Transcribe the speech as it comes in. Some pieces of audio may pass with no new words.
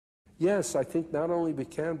Yes, I think not only we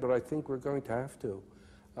can, but I think we're going to have to.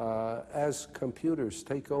 As computers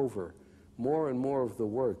take over more and more of the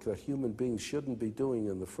work that human beings shouldn't be doing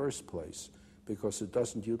in the first place because it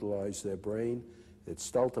doesn't utilize their brain, it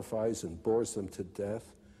stultifies and bores them to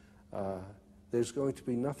death, there's going to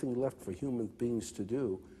be nothing left for human beings to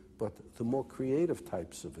do but the more creative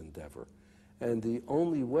types of endeavor. And the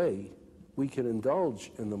only way we can indulge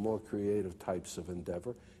in the more creative types of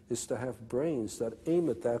endeavor is to have brains that aim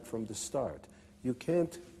at that from the start. You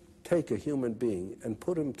can't take a human being and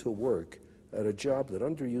put him to work at a job that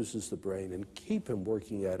underuses the brain and keep him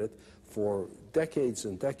working at it for decades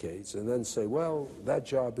and decades and then say, well, that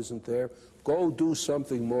job isn't there, go do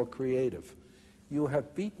something more creative. You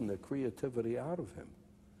have beaten the creativity out of him.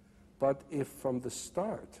 But if from the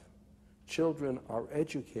start children are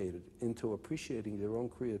educated into appreciating their own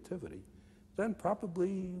creativity, then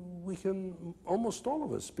probably we can, almost all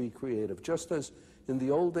of us, be creative. Just as in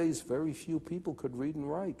the old days, very few people could read and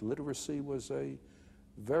write. Literacy was a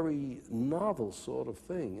very novel sort of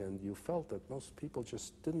thing, and you felt that most people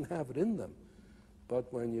just didn't have it in them.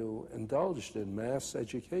 But when you indulged in mass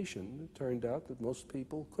education, it turned out that most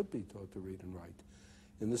people could be taught to read and write.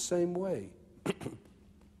 In the same way,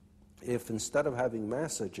 if instead of having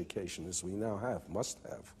mass education, as we now have, must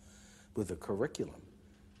have, with a curriculum,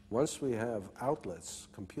 once we have outlets,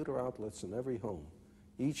 computer outlets in every home,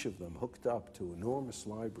 each of them hooked up to enormous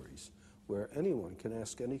libraries where anyone can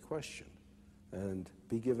ask any question and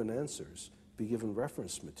be given answers, be given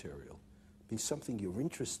reference material, be something you're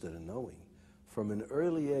interested in knowing. From an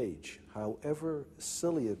early age, however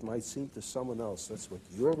silly it might seem to someone else, that's what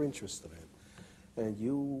you're interested in. And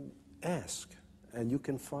you ask, and you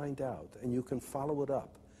can find out, and you can follow it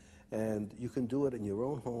up. And you can do it in your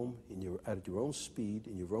own home, at your own speed,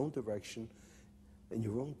 in your own direction, in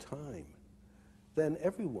your own time. Then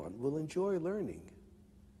everyone will enjoy learning.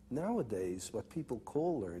 Nowadays, what people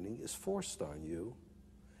call learning is forced on you,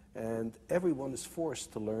 and everyone is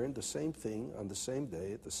forced to learn the same thing on the same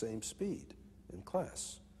day at the same speed in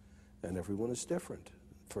class. And everyone is different.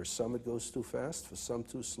 For some it goes too fast, for some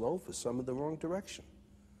too slow, for some in the wrong direction.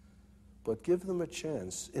 But give them a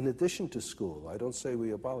chance, in addition to school, I don't say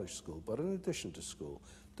we abolish school, but in addition to school,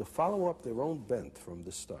 to follow up their own bent from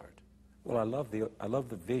the start. Well, I love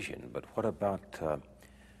the vision, but what about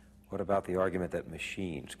the argument that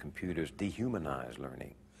machines, computers, dehumanize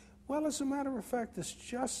learning? Well, as a matter of fact, it's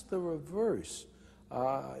just the reverse.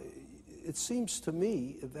 It seems to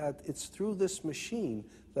me that it's through this machine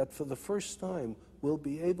that for the first time we'll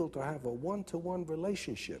be able to have a one-to-one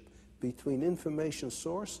relationship between information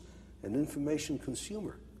source and information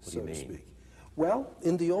consumer, so to speak. Well,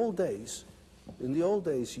 in the old days,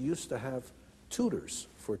 you used to have tutors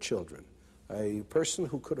for children. A person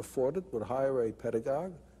who could afford it would hire a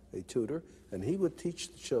pedagogue, a tutor, and he would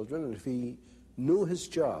teach the children, and if he knew his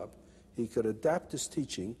job, he could adapt his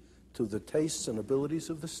teaching to the tastes and abilities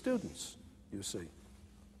of the students, you see.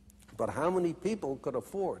 But how many people could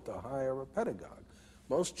afford to hire a pedagogue?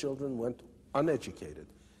 Most children went uneducated.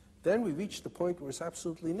 Then we reached the point where it's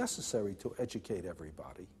absolutely necessary to educate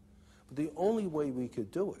everybody. But the only way we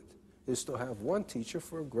could do it is to have one teacher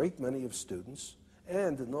for a great many of students,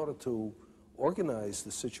 and in order to organize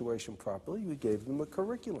the situation properly, we gave them a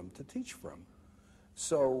curriculum to teach from.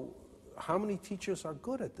 So how many teachers are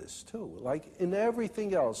good at this, too? Like in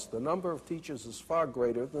everything else, the number of teachers is far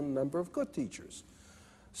greater than the number of good teachers.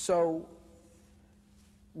 So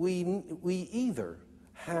we either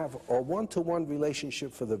have a one-to-one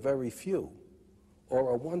relationship for the very few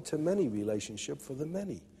or a one-to-many relationship for the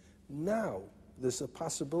many. Now, there's a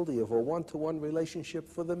possibility of a one-to-one relationship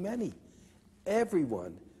for the many.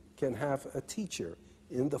 Everyone can have a teacher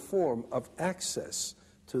in the form of access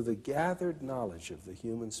to the gathered knowledge of the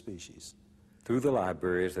human species. Through the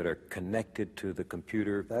libraries that are connected to the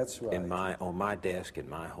computer. That's right. On my desk in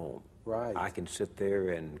my home. Right. I can sit there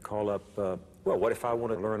and call up, well, what if I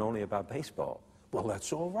want to learn only about baseball? Well,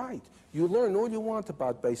 that's all right. You learn all you want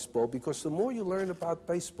about baseball, because the more you learn about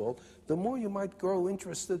baseball, the more you might grow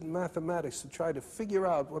interested in mathematics to try to figure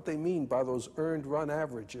out what they mean by those earned run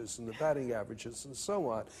averages and the batting averages and so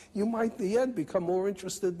on. You might, in the end, become more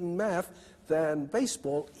interested in math than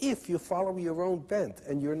baseball if you follow your own bent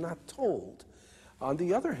and you're not told. On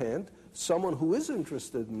the other hand, someone who is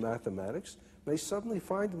interested in mathematics may suddenly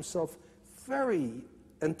find himself very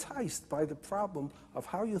enticed by the problem of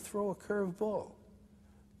how you throw a curved ball.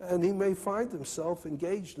 And he may find himself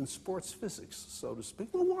engaged in sports physics, so to speak.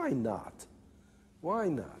 Well, why not? Why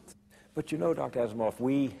not? But you know, Dr. Asimov,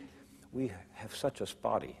 we have such a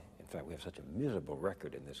spotty, in fact, we have such a miserable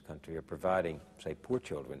record in this country of providing, say, poor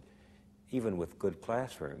children even with good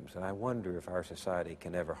classrooms. And I wonder if our society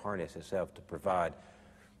can ever harness itself to provide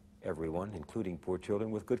everyone, including poor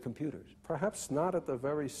children, with good computers. Perhaps not at the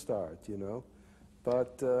very start, you know,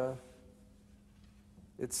 but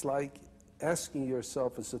it's like asking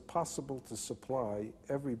yourself, is it possible to supply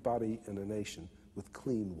everybody in a nation with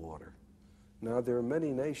clean water? Now, there are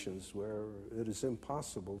many nations where it is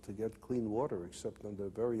impossible to get clean water except under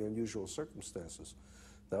very unusual circumstances.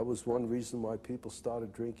 That was one reason why people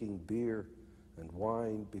started drinking beer and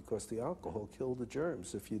wine, because the alcohol killed the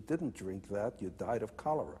germs. If you didn't drink that, you died of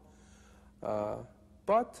cholera.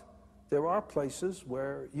 But there are places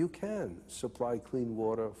where you can supply clean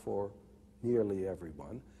water for nearly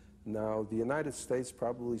everyone. Now, the United States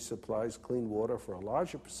probably supplies clean water for a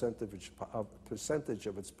larger percentage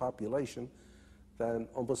of its population than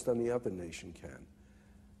almost any other nation can.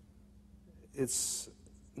 It's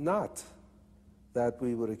not that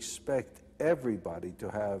we would expect everybody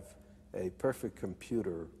to have a perfect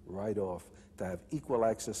computer right off, to have equal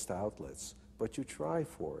access to outlets, but you try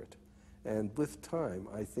for it. And with time,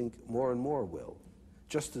 I think more and more will.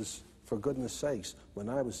 Just as, for goodness sakes, when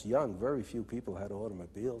I was young, very few people had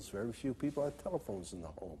automobiles, very few people had telephones in the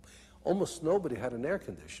home. Almost nobody had an air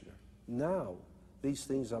conditioner. Now, these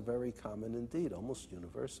things are very common indeed, almost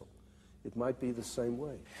universal. It might be the same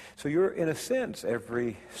way. So you're, in a sense,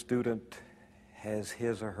 every student has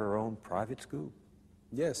his or her own private school?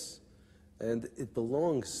 Yes, and it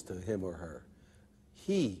belongs to him or her.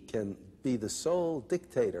 He can be the sole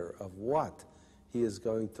dictator of what he is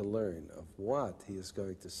going to learn, of what he is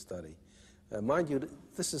going to study. Mind you,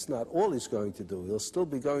 this is not all he's going to do. He'll still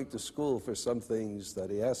be going to school for some things that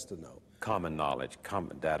he has to know. Common knowledge,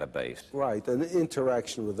 common database. Right, and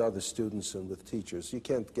interaction with other students and with teachers. You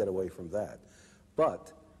can't get away from that.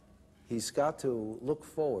 But he's got to look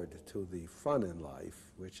forward to the fun in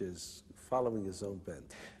life, which is following his own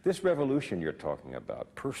bent. This revolution you're talking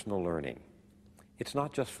about, personal learning, it's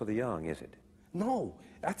not just for the young, is it? No,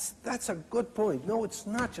 that's a good point. No, it's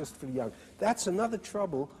not just for the young. That's another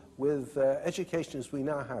trouble with education as we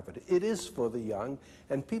now have it. It is for the young,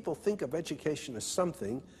 and people think of education as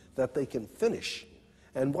something that they can finish.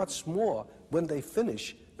 And what's more, when they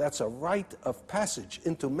finish, that's a rite of passage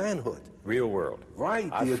into manhood. Real world. Right.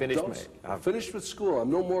 I've finished I've finished with school.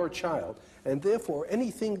 I'm no more a child. And therefore,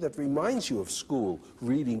 anything that reminds you of school,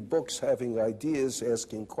 reading books, having ideas,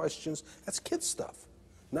 asking questions, that's kid stuff.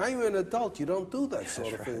 Now you're an adult, you don't do that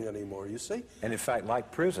sort of thing anymore, you see? And in fact,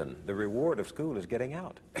 like prison, the reward of school is getting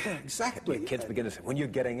out. Exactly. Kids begin to say, when you're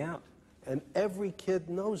getting out. And every kid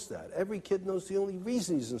knows that. Every kid knows the only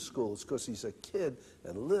reason he's in school is because he's a kid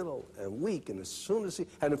and little and weak, and as soon as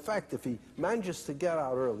and in fact, if he manages to get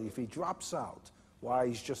out early, if he drops out, why,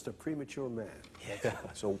 he's just a premature man. Yeah.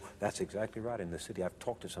 So that's exactly right. In the city, I've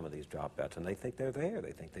talked to some of these dropouts, and they think they're there.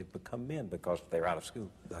 They think they've become men because they're out of school.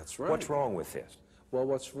 That's right. What's wrong with this? Well,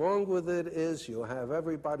 what's wrong with it is you have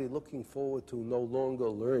everybody looking forward to no longer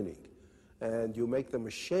learning, and you make them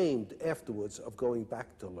ashamed afterwards of going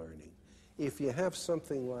back to learning. If you have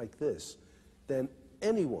something like this, then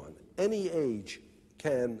anyone, any age,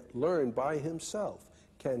 can learn by himself,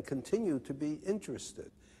 can continue to be interested.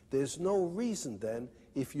 There's no reason then,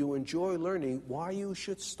 if you enjoy learning, why you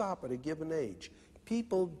should stop at a given age.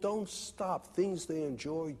 People don't stop things they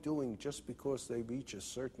enjoy doing just because they reach a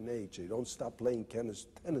certain age. They don't stop playing tennis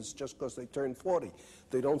just because they turn 40.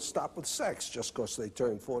 They don't stop with sex just because they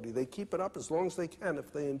turn 40. They keep it up as long as they can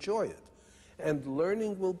if they enjoy it. And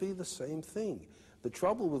learning will be the same thing. The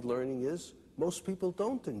trouble with learning is most people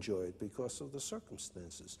don't enjoy it because of the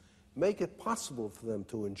circumstances. Make it possible for them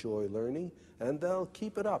to enjoy learning, and they'll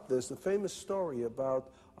keep it up. There's the famous story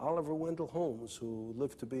about Oliver Wendell Holmes, who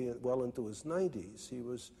lived to be well into his 90s. He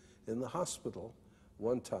was in the hospital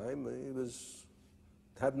one time. He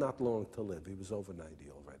had not long to live. He was over 90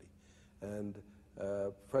 already. And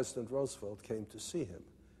President Roosevelt came to see him.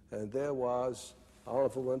 And there was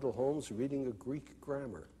Oliver Wendell Holmes reading a Greek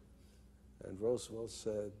grammar. And Roosevelt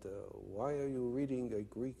said, "Why are you reading a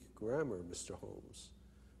Greek grammar, Mr. Holmes?"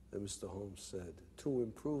 And Mr. Holmes said, "To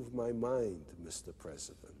improve my mind, Mr.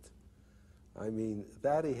 President." I mean,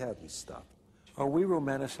 that he hadn't stopped. Are we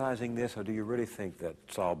romanticizing this, or do you really think that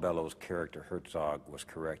Saul Bellow's character, Herzog, was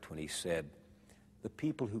correct when he said, the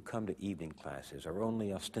people who come to evening classes are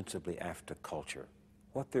only ostensibly after culture.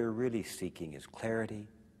 What they're really seeking is clarity,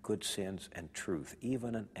 good sense, and truth,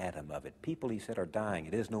 even an atom of it. People, he said, are dying.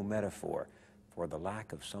 It is no metaphor for the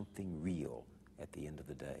lack of something real at the end of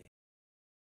the day.